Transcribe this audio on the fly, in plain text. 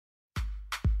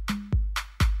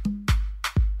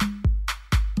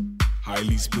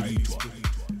highly spiritual.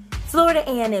 Florida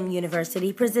A&M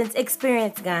University presents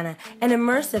Experience Ghana, an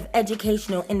immersive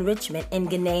educational enrichment in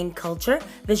Ghanaian culture,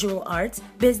 visual arts,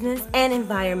 business, and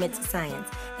environment science.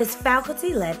 This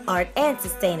faculty-led art and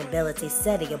sustainability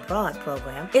study abroad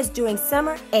program is during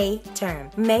summer A term,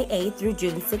 May 8th through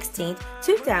June 16th,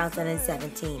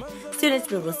 2017. Students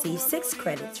will receive 6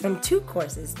 credits from 2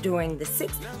 courses during the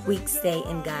 6-week stay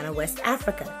in Ghana, West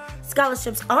Africa.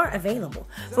 Scholarships are available.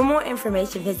 For more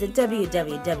information, visit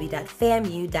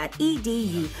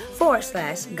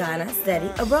www.famu.edu/Ghana Study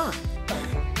Abroad.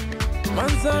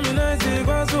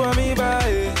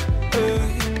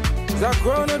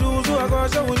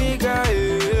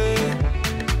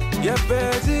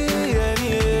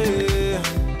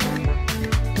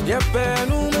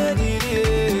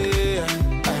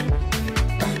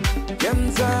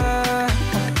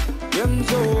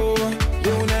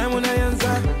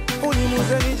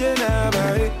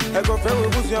 I go fair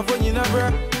with your phone in a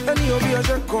bra, and you'll be a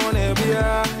jack on a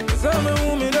beer. Some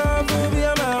women are moving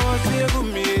a man, what's here for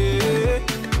me?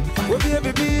 We'll be a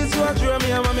baby, so I drew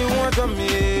me, and mommy want on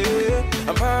me.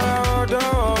 I'm proud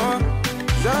of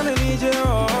Zana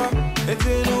Nijo, it's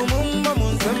in Mumba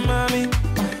Munsa Mammy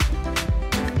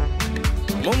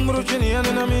Mumbro Junior,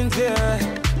 and I'm in there.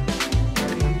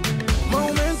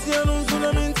 Moments, and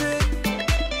Unsunamente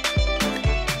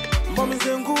Mommy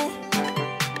Zengu.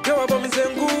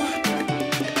 Zengu,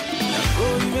 go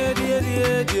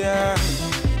media.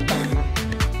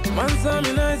 Mansa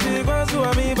mina si kwa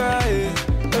suami bae.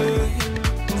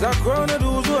 Zakrona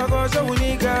duzu akosha wuni